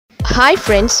Hi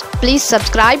friends, please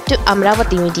subscribe to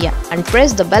Amaravathi Media and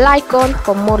press the bell icon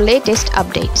for more latest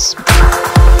updates.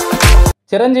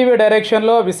 Chiranjeevi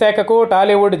డైరెక్షన్లో విశాఖకు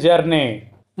Tollywood journey.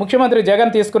 ముఖ్యమంత్రి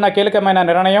జగన్ తీసుకున్న కీలకమైన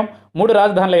నిర్ణయం 3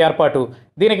 రాజధానుల ఏర్పాటు.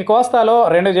 దీనికి కోస్తాలో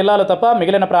 2 జిల్లాలు తప్ప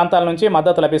మిగిలిన ప్రాంతాల నుంచి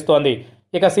మద్దతు లభిస్తోంది.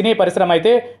 ఇక సినీ పరిశ్రమ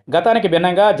అయితే గతానికి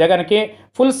భిన్నంగా జగన్కి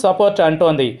ఫుల్ సపోర్ట్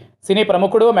అంటోంది. సినీ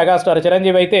ప్రముఖుడు మెగాస్టార్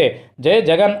చిరంజీవి అయితే జై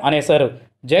జగన్ అనేశారు.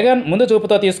 జగన్ ముందు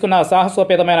చూపుతో తీసుకున్న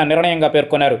సాహసోపేతమైన నిర్ణయంగా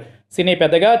పేర్కొన్నారు. సినీ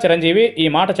పెద్దగా చిరంజీవి ఈ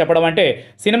మాట చెప్పడం అంటే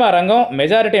సినిమా రంగం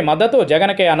మెజారిటీ మద్దతు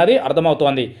జగన్కే అన్నది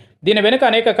అర్థమవుతోంది. దీని వెనుక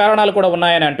అనేక కారణాలు కూడా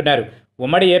ఉన్నాయని అంటున్నారు.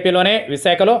 ఉమ్మడి ఏపీలోనే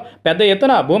విశాఖలో పెద్ద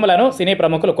ఎత్తున భూములను సినీ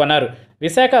ప్రముఖులు కొన్నారు.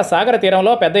 విశాఖ సాగర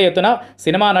తీరంలో పెద్ద ఎత్తున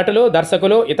సినిమా నటులు,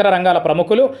 దర్శకులు, ఇతర రంగాల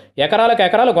ప్రముఖులు ఎకరాలకు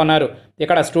ఎకరాలు కొన్నారు.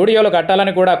 ఇక్కడ స్టూడియోలు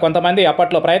కట్టాలని కూడా కొంతమంది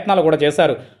అప్పట్లో ప్రయత్నాలు కూడా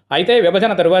చేశారు. అయితే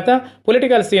విభజన తరువాత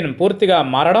పొలిటికల్ సీన్ పూర్తిగా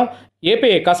మారడం,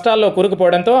 ఏపీ కష్టాల్లో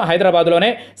కూరుకుపోవడంతో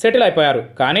హైదరాబాద్లోనే సెటిల్ అయిపోయారు.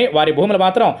 కానీ వారి భూములు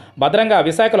మాత్రం భద్రంగా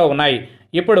విశాఖలో ఉన్నాయి.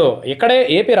 ఇప్పుడు ఇక్కడే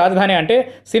ఏపీ రాజధాని అంటే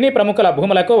సినీ ప్రముఖుల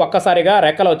భూములకు ఒక్కసారిగా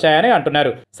రెక్కలు వచ్చాయని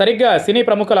అంటున్నారు. సరిగ్గా సినీ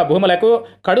ప్రముఖుల భూములకు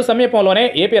కడు సమీపంలోనే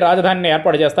ఏపీ రాజధానిని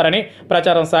ఏర్పాటు చేస్తారని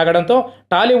ప్రచారం సాగడంతో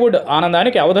టాలీవుడ్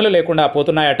ఆనందానికి అవధులు లేకుండా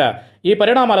పోతున్నాయట. ఈ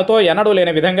పరిణామాలతో ఎన్నడూ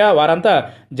లేని విధంగా వారంతా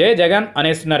జై జగన్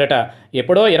అనేస్తున్నారట.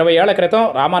 ఎప్పుడో 20 ఏళ్ల క్రితం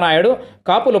రామానాయుడు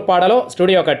కాపులుప్పాడలో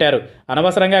స్టూడియో కట్టారు.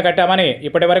 అనవసరంగా కట్టామని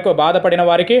ఇప్పటి వరకు బాధపడిన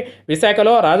వారికి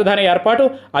విశాఖలో రాజధాని ఏర్పాటు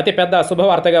అతిపెద్ద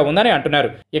శుభవార్తగా ఉందని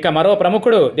అంటున్నారు. ఇక మరో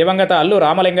ప్రముఖుడు దివంగత అల్లు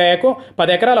రామలింగయ్యకు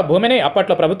 10 ఎకరాల భూమిని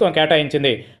అప్పట్లో ప్రభుత్వం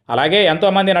కేటాయించింది. అలాగే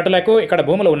ఎంతోమంది నటులకు ఇక్కడ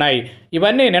భూములు ఉన్నాయి.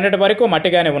 ఇవన్నీ నిన్నటి వరకు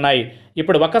మట్టిగానే ఉన్నాయి.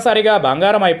 ఇప్పుడు ఒక్కసారిగా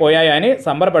బంగారం అయిపోయాయని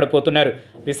సంబరపడిపోతున్నారు.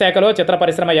 విశాఖలో చిత్ర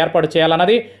పరిశ్రమ ఏర్పాటు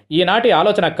చేయాలన్నది ఈనాటి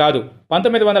ఆలోచన కాదు.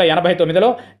 1989లో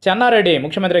చెన్నారెడ్డి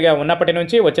ముఖ్యమంత్రిగా ఉన్నప్పటి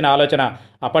నుంచి వచ్చిన ఆలోచన.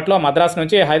 అప్పట్లో మద్రాసు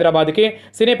నుంచి హైదరాబాద్కి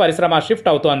సినీ పరిశ్రమ షిఫ్ట్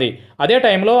అవుతోంది. అదే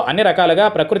టైంలో అన్ని రకాలుగా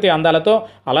ప్రకృతి అందాలతో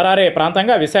అలరారే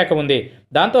ప్రాంతంగా విశాఖ ఉంది.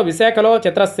 దాంతో విశాఖలో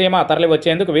చిత్రసీమ తరలి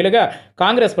వచ్చేందుకు వీలుగా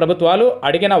కాంగ్రెస్ ప్రభుత్వాలు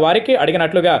అడిగిన వారికి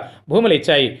అడిగినట్లుగా భూములు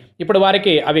ఇచ్చాయి. ఇప్పుడు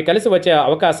వారికి అవి కలిసి వచ్చే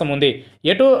అవకాశం ఉంది.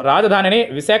 ఎటు రాజధానిని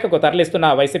విశాఖకు తరలిస్తున్న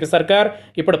వైసీపీ సర్కార్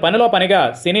ఇప్పుడు పనిలో పనిగా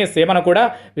సినీ సీమను కూడా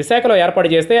విశాఖలో ఏర్పాటు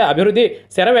చేస్తే అభివృద్ధి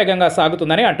శరవేగంగా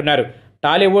సాగుతుందని అంటున్నారు.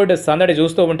 టాలీవుడ్ సందడి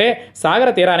చూస్తూ ఉంటే సాగర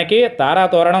తీరానికి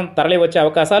తారాతోరణం తరలి వచ్చే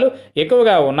అవకాశాలు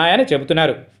ఎక్కువగా ఉన్నాయని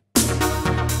చెబుతున్నారు.